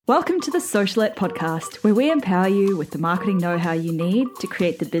Welcome to the Socialette podcast, where we empower you with the marketing know-how you need to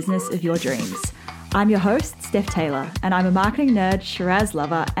create the business of your dreams. I'm your host, Steph Taylor, and I'm a marketing nerd, Shiraz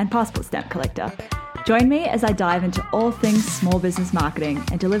lover, and passport stamp collector. Join me as I dive into all things small business marketing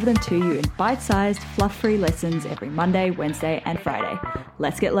and deliver them to you in bite-sized, fluff-free lessons every Monday, Wednesday, and Friday.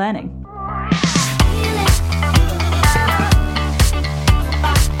 Let's get learning.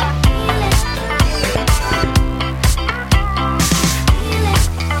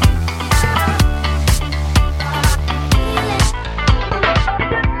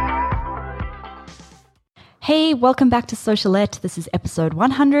 Hey, welcome back to Socialette. This is episode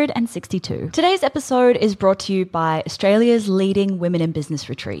 162. Today's episode is brought to you by Australia's leading women in business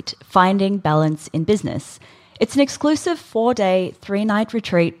retreat, Finding Balance in Business. It's an exclusive 4-day, 3-night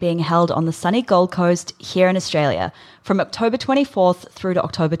retreat being held on the sunny Gold Coast here in Australia from October 24th through to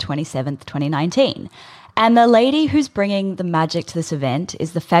October 27th, 2019. And the lady who's bringing the magic to this event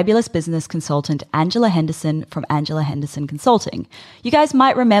is the fabulous business consultant Angela Henderson from Angela Henderson Consulting. You guys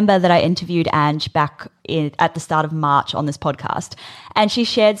might remember that I interviewed Ange back at the start of March on this podcast, and she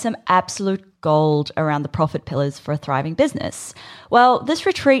shared some absolute gold around the profit pillars for a thriving business. Well, this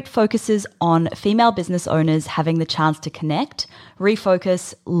retreat focuses on female business owners having the chance to connect,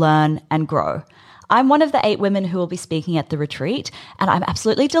 refocus, learn, and grow. I'm one of the 8 women who will be speaking at the retreat, and I'm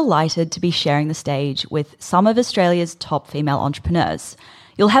absolutely delighted to be sharing the stage with some of Australia's top female entrepreneurs.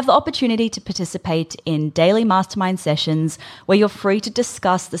 You'll have the opportunity to participate in daily mastermind sessions where you're free to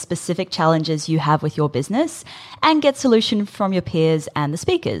discuss the specific challenges you have with your business and get solutions from your peers and the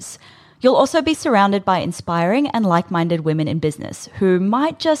speakers. You'll also be surrounded by inspiring and like-minded women in business who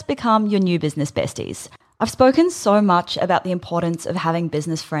might just become your new business besties. I've spoken so much about the importance of having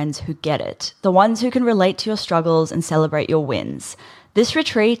business friends who get it, the ones who can relate to your struggles and celebrate your wins. This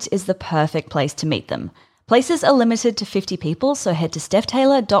retreat is the perfect place to meet them. Places are limited to 50 people, so head to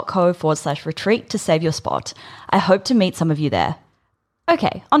stephtaylor.co/retreat to save your spot. I hope to meet some of you there.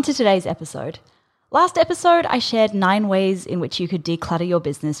 Okay, on to today's episode. Last episode, I shared 9 ways in which you could declutter your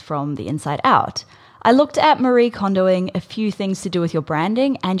business from the inside out. I looked at Marie Kondoing a few things to do with your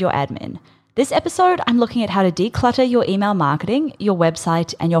branding and your admin. This episode, I'm looking at how to declutter your email marketing, your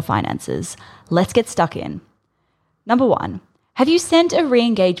website, and your finances. Let's get stuck in. Number 1, have you sent a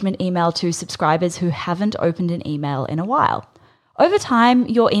re-engagement email to subscribers who haven't opened an email in a while? Over time,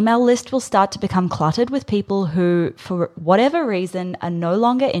 your email list will start to become cluttered with people who, for whatever reason, are no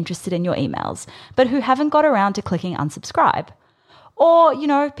longer interested in your emails, but who haven't got around to clicking unsubscribe. Or,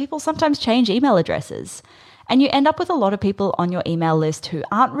 people sometimes change email addresses. And you end up with a lot of people on your email list who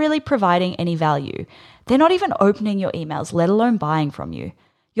aren't really providing any value. They're not even opening your emails, let alone buying from you.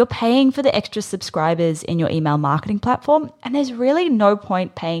 You're paying for the extra subscribers in your email marketing platform, and there's really no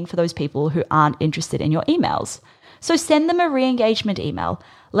point paying for those people who aren't interested in your emails. So send them a re-engagement email.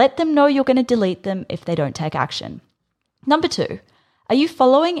 Let them know you're going to delete them if they don't take action. Number 2, are you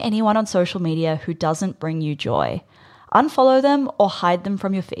following anyone on social media who doesn't bring you joy? Unfollow them or hide them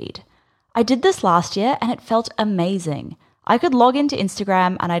from your feed. I did this last year and it felt amazing. I could log into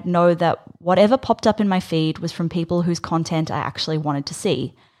Instagram and I'd know that whatever popped up in my feed was from people whose content I actually wanted to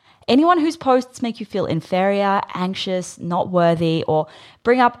see. Anyone whose posts make you feel inferior, anxious, not worthy, or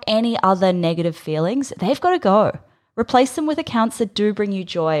bring up any other negative feelings, they've got to go. Replace them with accounts that do bring you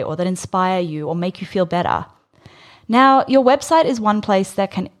joy or that inspire you or make you feel better. Now, your website is one place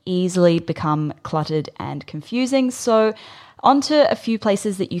that can easily become cluttered and confusing, so onto a few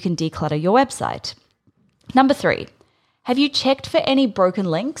places that you can declutter your website. Number 3, have you checked for any broken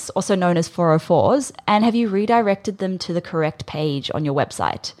links, also known as 404s, and have you redirected them to the correct page on your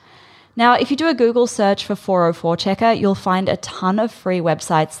website? Now, if you do a Google search for 404 checker, you'll find a ton of free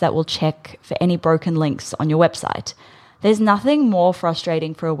websites that will check for any broken links on your website. There's nothing more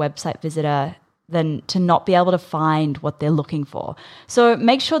frustrating for a website visitor than to not be able to find what they're looking for. So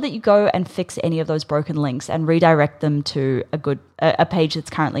make sure that you go and fix any of those broken links and redirect them to a page that's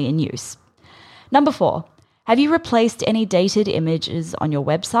currently in use. Number 4, have you replaced any dated images on your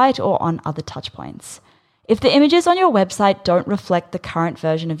website or on other touch points? If the images on your website don't reflect the current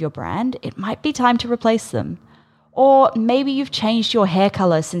version of your brand, it might be time to replace them. Or maybe you've changed your hair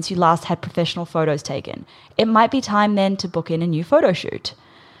color since you last had professional photos taken. It might be time then to book in a new photo shoot.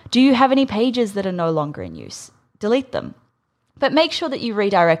 Do you have any pages that are no longer in use? Delete them. But make sure that you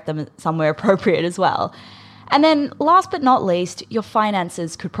redirect them somewhere appropriate as well. And then last but not least, your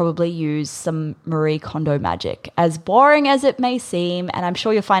finances could probably use some Marie Kondo magic. As boring as it may seem, and I'm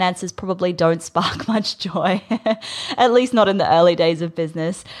sure your finances probably don't spark much joy, at least not in the early days of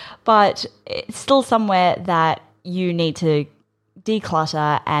business, but it's still somewhere that you need to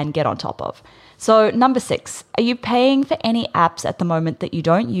declutter and get on top of. So number 6, are you paying for any apps at the moment that you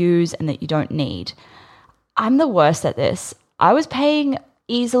don't use and that you don't need? I'm the worst at this. I was paying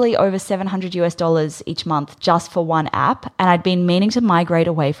easily over $700 each month just for one app, and I'd been meaning to migrate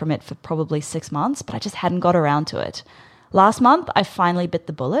away from it for probably 6 months, but I just hadn't got around to it. Last month, I finally bit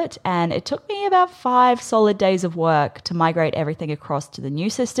the bullet, and it took me about 5 solid days of work to migrate everything across to the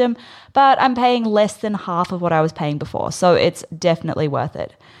new system, but I'm paying less than half of what I was paying before, so it's definitely worth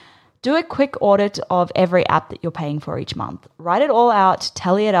it. Do a quick audit of every app that you're paying for each month. Write it all out,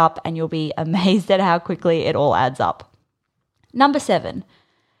 tally it up, and you'll be amazed at how quickly it all adds up. Number 7,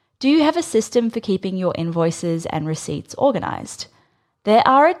 do you have a system for keeping your invoices and receipts organized? There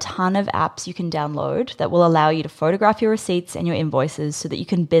are a ton of apps you can download that will allow you to photograph your receipts and your invoices so that you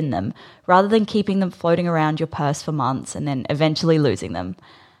can bin them, rather than keeping them floating around your purse for months and then eventually losing them.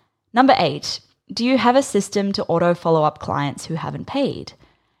 Number 8, do you have a system to auto follow up clients who haven't paid?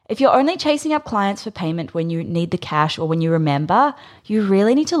 If you're only chasing up clients for payment when you need the cash or when you remember, you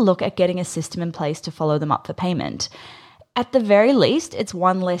really need to look at getting a system in place to follow them up for payment. At the very least, it's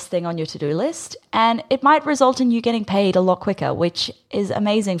one less thing on your to-do list, and it might result in you getting paid a lot quicker, which is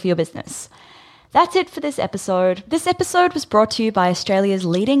amazing for your business. That's it for this episode. This episode was brought to you by Australia's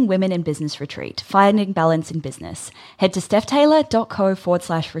leading women in business retreat, Finding Balance in Business. Head to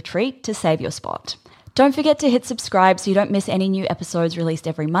stephtaylor.co/retreat to save your spot. Don't forget to hit subscribe so you don't miss any new episodes released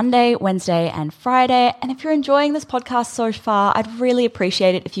every Monday, Wednesday, and Friday. And if you're enjoying this podcast so far, I'd really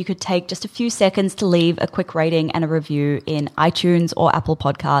appreciate it if you could take just a few seconds to leave a quick rating and a review in iTunes or Apple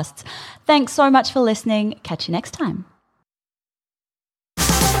Podcasts. Thanks so much for listening. Catch you next time.